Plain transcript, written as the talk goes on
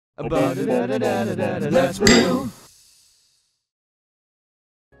Let's brew.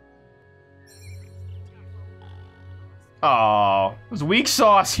 Oh, it was weak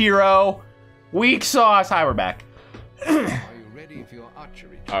sauce, hero. Weak sauce. Hi, we're back. Are you ready for your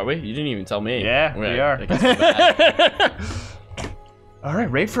archery? Are we? You didn't even tell me. Yeah, we are. I guess we're back. All right,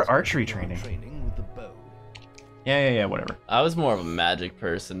 ready for archery training. Training with the bow. Yeah, whatever. I was more of a magic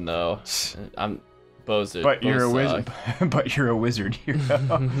person, though. I'm bows. But you're a wizard. But you're a wizard, hero.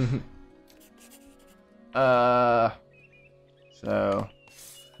 So,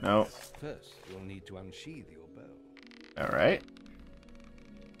 no. First, you'll need to unsheath your bow. All right.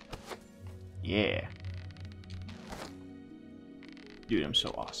 Yeah. Dude, I'm so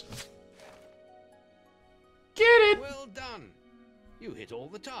awesome. Get it! Well done. You hit all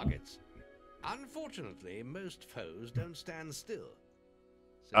the targets. Unfortunately, most foes don't stand still.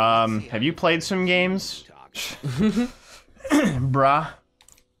 So let's see how have you played some games? target. Bruh.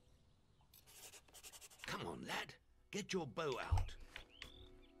 Come on, lad. Get your bow out.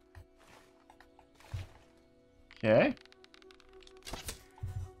 Okay.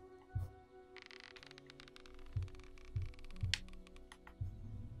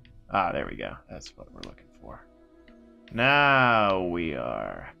 Ah, there we go. That's what we're looking for. Now we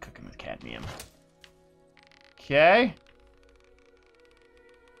are cooking with cadmium. Okay.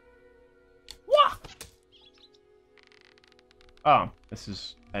 Wah! Oh, this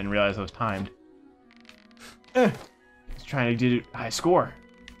is... I didn't realize I was timed. I was trying to get a high score.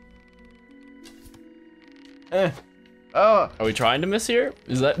 Oh. Are we trying to miss here?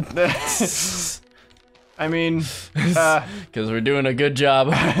 Is that? I mean, Because we're doing a good job.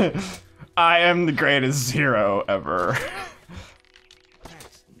 I am the greatest hero ever.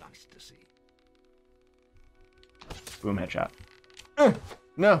 That's nice to see. Boom, headshot.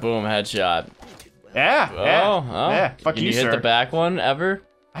 No. Boom, headshot. Yeah, yeah, Oh. yeah. Fuck Can you, you hit sir. the back one ever?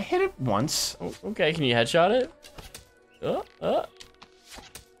 I hit it once. Oh, okay, can you headshot it?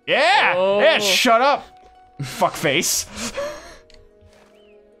 Yeah! Oh. Yeah, shut up! Fuck face.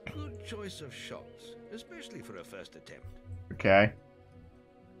 Good choice of shots, especially for a first attempt. Okay.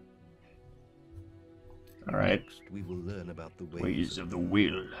 Alright. Next, we will learn about the Ways of the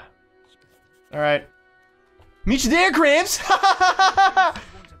will. Alright. Meet you there, Gramps!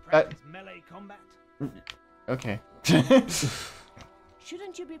 Melee combat? Okay.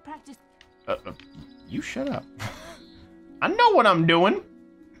 Shouldn't you be practicing? You shut up. I know what I'm doing.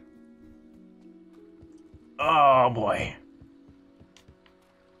 Oh boy.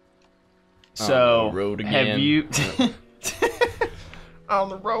 So, On the road have again. you on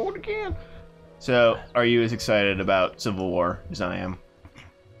the road again? So, are you as excited about Civil War as I am?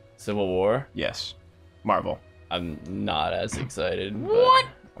 Civil War? Yes. Marvel. I'm not as excited. but What?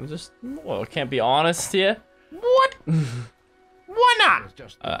 I'm just, well, can't be honest here. What? Why not? It's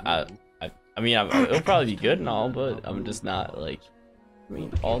just I mean, it'll probably be good and all, but I'm just not like, I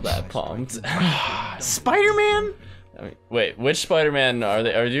mean, all that pumped. Spider-Man? I mean, wait, which Spider-Man are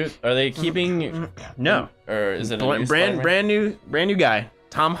they? Are they keeping? No. Or is it a new Spider-Man? brand new guy.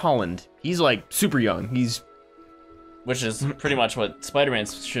 Tom Holland. He's like super young. He's Which is pretty much what Spider-Man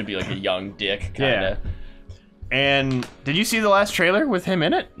should be, like a young dick kind of. And did you see the last trailer with him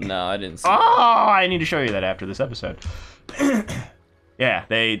in it? No, I didn't see. Oh, I need to show you that after this episode. Yeah,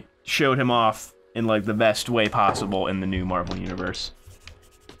 they showed him off in like the best way possible in the new Marvel universe.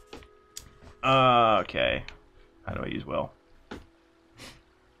 Okay. How do I use Will? It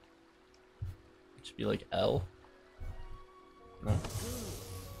should be like L. No.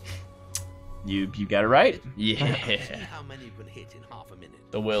 You got it right. see Yeah. how many you can hit in half a minute.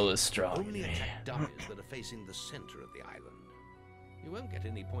 The will is strong. Only attack dummies that are facing the center of the island. You won't get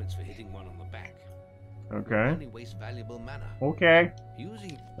any points for hitting one on the back. Okay. Only waste valuable mana. Okay.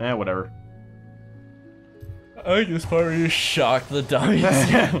 Using Whatever. I like this part where you shock the dummies.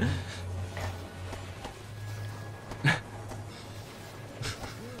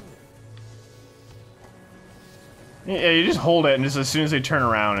 Yeah, you just hold it, and just as soon as they turn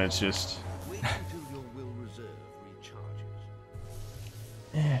around, it's just. wait until your will reserve recharges.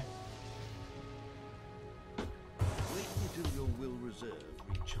 Yeah. Wait until your will reserve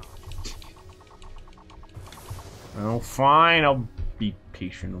recharges. Oh, fine. I'll be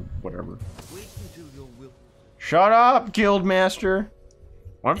patient or whatever. Wait until your will Shut up, Guildmaster.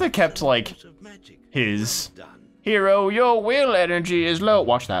 What if they kept like use of magic. his Done. hero? Your will energy is low.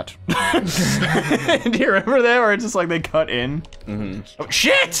 Watch that. Do you remember that? Where it's just like they cut in. Oh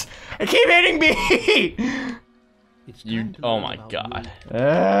shit! I keep hitting me. It's You. time to Oh learn my about god.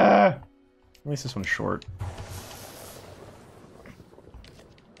 At least this one's short.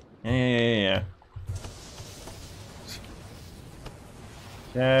 Yeah.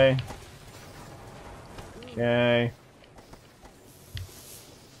 Okay. Okay.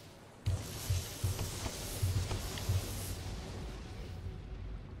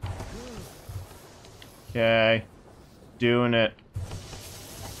 Okay. Doing it.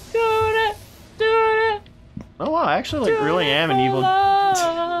 Doing it. Oh wow, I actually like really am an evil.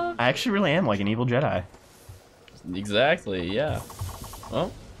 I actually really am like an evil Jedi. Exactly. Yeah.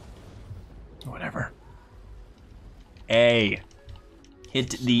 Well. Whatever. A.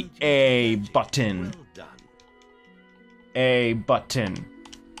 Hit the A button. Well done. A button.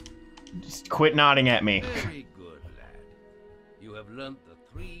 Just quit nodding at me. Very good, lad. You have learnt the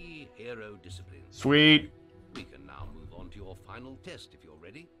 3 hero disciplines. Sweet. We can now move on to your final test if you're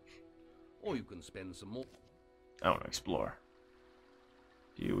ready. Or you can spend some more. I want to explore.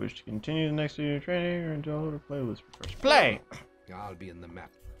 Do you wish to continue the next year of training or until to play with first? Play! I'll be in the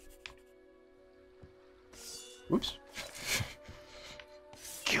map. Oops.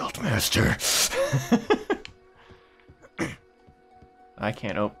 Guildmaster. I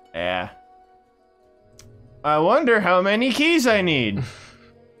can't open. Yeah. I wonder how many keys I need.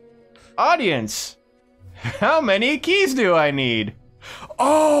 Audience. How many keys do I need?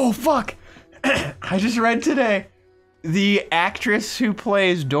 Oh, fuck. I just read today. The actress who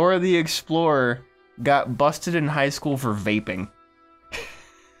plays Dora the Explorer got busted in high school for vaping.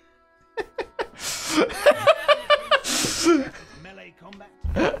 Melee combat.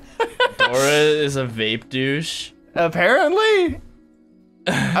 Dora is a vape douche. Apparently.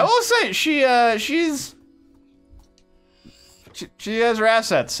 I will say she has her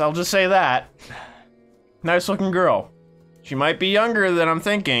assets. I'll just say that. Nice looking girl. She might be younger than I'm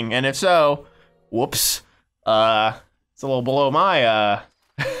thinking, and if so, whoops. It's a little below my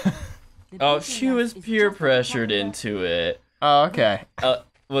Oh, she was peer pressured into it. Oh, okay.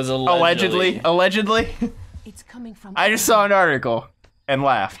 Was allegedly. Allegedly. It's coming from I just saw an article and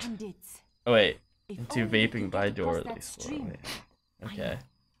laughed. bandits. Oh wait, If into only we vaping could by get Dora across the that Explorer. stream. Wait. Okay.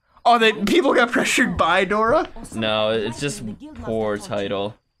 Oh, people got pressured by Dora? Or something No, it's just like the Guildmaster poor taught you.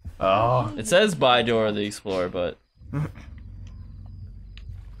 title. Oh. It says by Dora the Explorer, but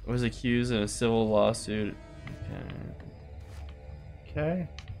was accused in a civil lawsuit. Okay.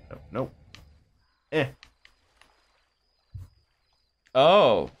 Oh, nope. Eh.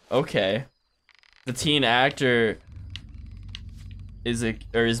 Oh, okay. The teen actor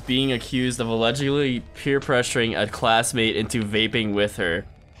is being accused of allegedly peer pressuring a classmate into vaping with her,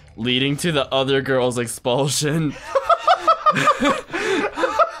 leading to the other girl's expulsion.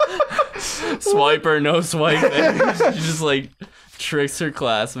 Swiper, no swiping. She just like tricks her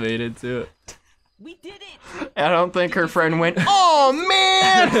classmate into it. We did it. I don't think her friend went, oh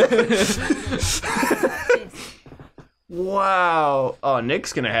man! Wow. Oh,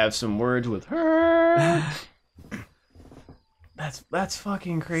 Nick's gonna have some words with her. That's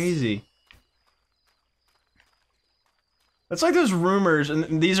fucking crazy. That's like those rumors,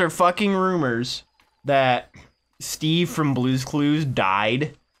 and these are fucking rumors, that Steve from Blue's Clues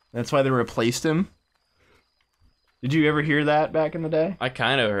died. That's why they replaced him. Did you ever hear that back in the day? I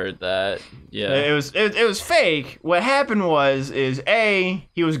kind of heard that. Yeah. It was fake. What happened was A,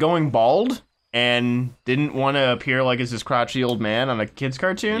 he was going bald and didn't want to appear like as this crotchety old man on a kid's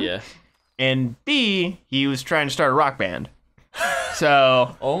cartoon. Yeah. And B, he was trying to start a rock band.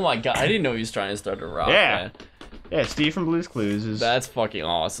 So Oh my god, I didn't know he was trying to start a rock Yeah. band. yeah, Steve from Blue's Clues is That's fucking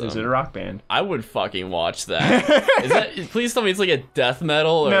awesome. a rock band. I would fucking watch that. Is that? Please tell me it's like a death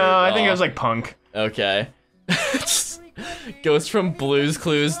metal. Or, No, I think it was like punk. Okay. Just goes from Blue's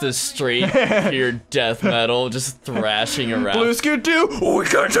Clues to straight pure death metal, just thrashing around. Blue's Clues do we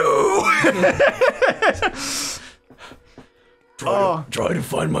can do. Try to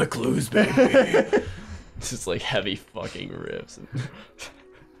find my clues, baby. Just like heavy fucking riffs.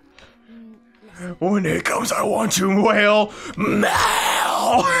 When it comes, I want to wail,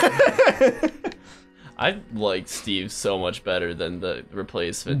 Mal. I like Steve so much better than the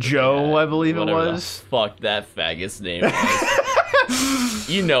replacement. Joe, I believe it Whatever the was. fuck that faggot's name was.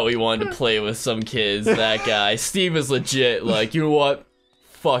 You know he wanted to play with some kids, that guy. Steve is legit like, you know what?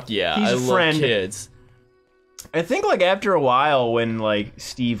 Fuck yeah, He's I a love friend. kids. I think like after a while when like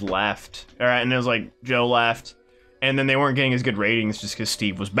Steve left, alright, and it was like Joe left, and then they weren't getting as good ratings just because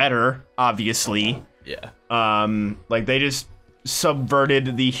Steve was better, obviously. Yeah. Like they just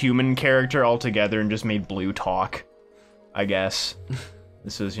subverted the human character altogether and just made Blue talk, I guess.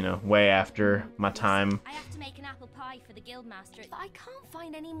 This was, you know, way after my time. I have to make an apple pie for the guildmaster, but I can't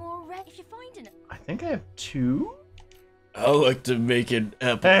find any more red. If you're finding it, I think I have 2? I like to make an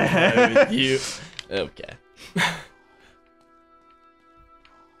apple pie with you. Okay.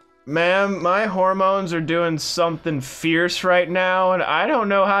 Ma'am, my hormones are doing something fierce right now, and I don't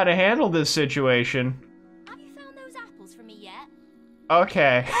know how to handle this situation. Have you found those apples for me yet?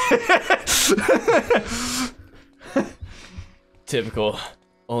 Okay. Typical.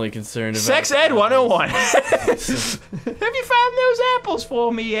 Only concerned about Sex Ed 101. Have you found those apples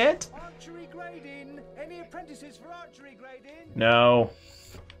for me yet? Archery grading. Any apprentices for archery grading? No.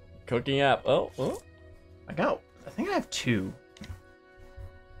 Cooking app. Oh. I think I have 2.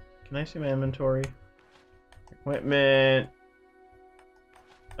 Can I see my inventory? Equipment.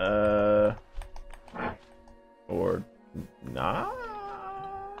 Or not?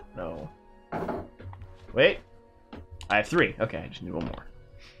 No. Wait. I have 3. Okay, I just need 1 more.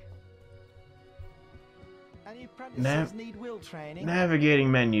 Any apprentices need will training? Navigating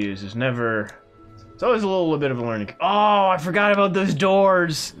menus is never... It's always a little bit of a learning... Oh, I forgot about those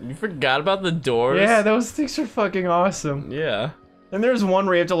doors! You forgot about the doors? Yeah, those things are fucking awesome. Yeah. And there's one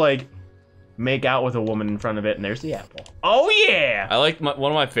where you have to, like, make out with a woman in front of it, and there's the apple. Oh, yeah! I like one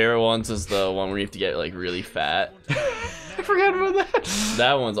of my favorite ones is the one where you have to get, like, really fat. I forgot about that.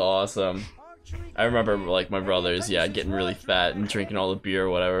 That one's awesome. I remember, like, my brothers, yeah, getting really fat and drinking all the beer or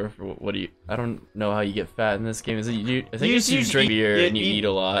whatever. What do you... I don't know how you get fat in this game. Is it you... I think you drink beer and you eat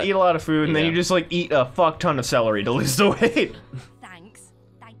a lot. Eat a lot of food, and then you just, like, eat a fuck ton of celery to lose the weight. Thanks.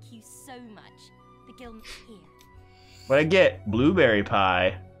 Thank you so much. The guild here. What I get? Blueberry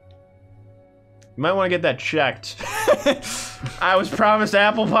pie. You might want to get that checked. I was promised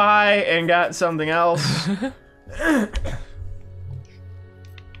apple pie and got something else.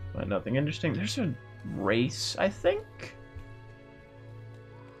 But nothing interesting. There's a race, I think,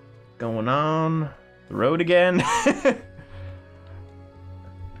 going on the road again.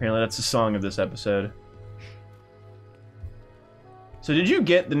 Apparently that's the song of this episode. So did you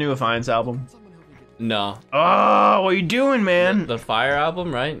get the new Affiance album? No. Oh, what are you doing, man? The Fire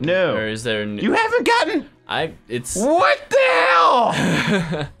album, right? No. Or is there... You haven't gotten... It's... What the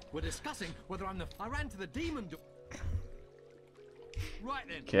hell? We're discussing whether I ran to the demon door. Right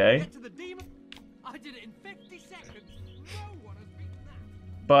then. Okay. Get to the demon. I did it in 50 seconds. No one has beaten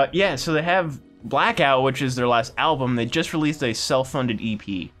that. But yeah, so they have Blackout, which is their last album. They just released a self-funded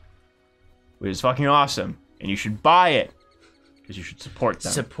EP, which is fucking awesome, and you should buy it because you should support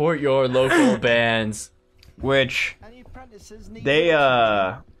them. Support your local bands. Which Any apprentices need they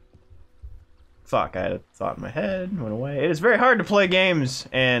fuck, I had a thought in my head, went away. It is very hard to play games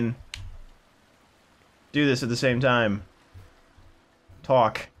and do this at the same time.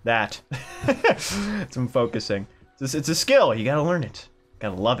 Talk that. Some focusing. It's a skill. You gotta learn it.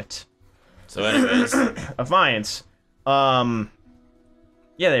 Gotta love it. So anyways. Affiance. Yeah,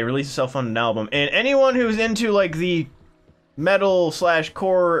 they released a self-funded album. And anyone who's into, like, the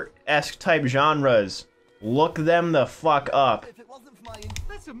metal/core-esque type genres, look them the fuck up. If it wasn't for my...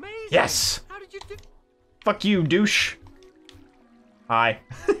 That's amazing. Yes! How did you do... Fuck you, douche. Hi.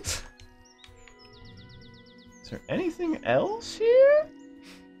 Is there anything else here?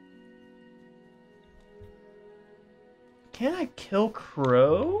 Can I kill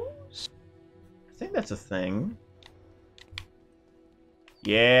crows? I think that's a thing.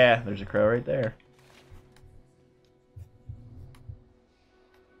 Yeah, there's a crow right there.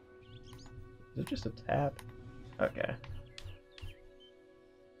 Is it just a tap? Okay.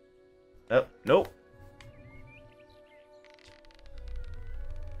 Oh, nope.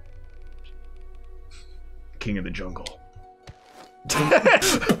 King of the jungle.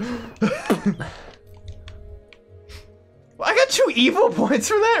 Well, I got 2 evil points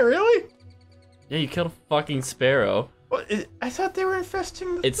for that, really? Yeah, you killed a fucking sparrow. What, I thought they were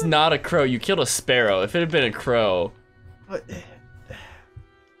infesting the... It's not a crow. You killed a sparrow. If it had been a crow... What?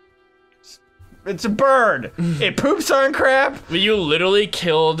 It's a bird. It poops on crap. But you literally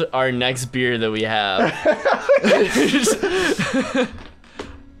killed our next beer that we have.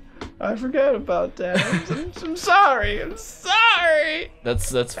 I forgot about that. I'm sorry. I'm sorry.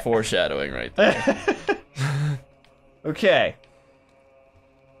 That's foreshadowing right there. Okay.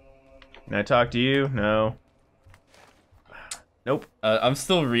 Can I talk to you? No. Nope. I'm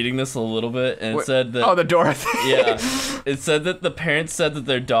still reading this a little bit, and it said that... Oh, the door thing. Yeah. It said that the parents said that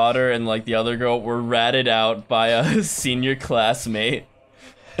their daughter and, like, the other girl were ratted out by a senior classmate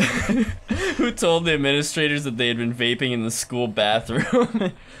who told the administrators that they had been vaping in the school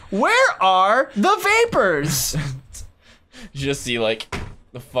bathroom. Where are the vapors? You just see, like,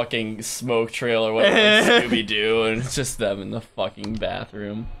 the fucking smoke trail or whatever, like Scooby-Doo, and it's just them in the fucking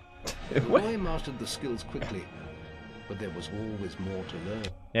bathroom. The boy mastered the skills quickly, but there was always more to learn.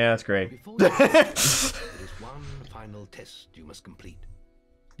 Yeah, that's great. Before you there is one final test you must complete.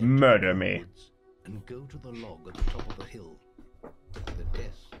 Murder Enter the me. woods And go to the log at the top of the hill. The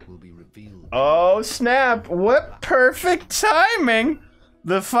test will be revealed. Oh snap, what perfect timing!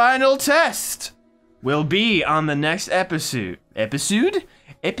 The final test will be on the next episode. Episode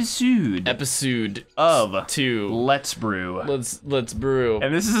of 2. Let's Brew. Let's brew.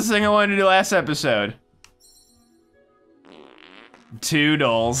 And this is the thing I wanted to do last episode.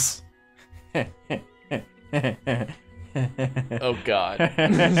 Toodles. Oh god.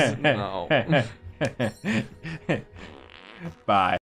 No. Bye.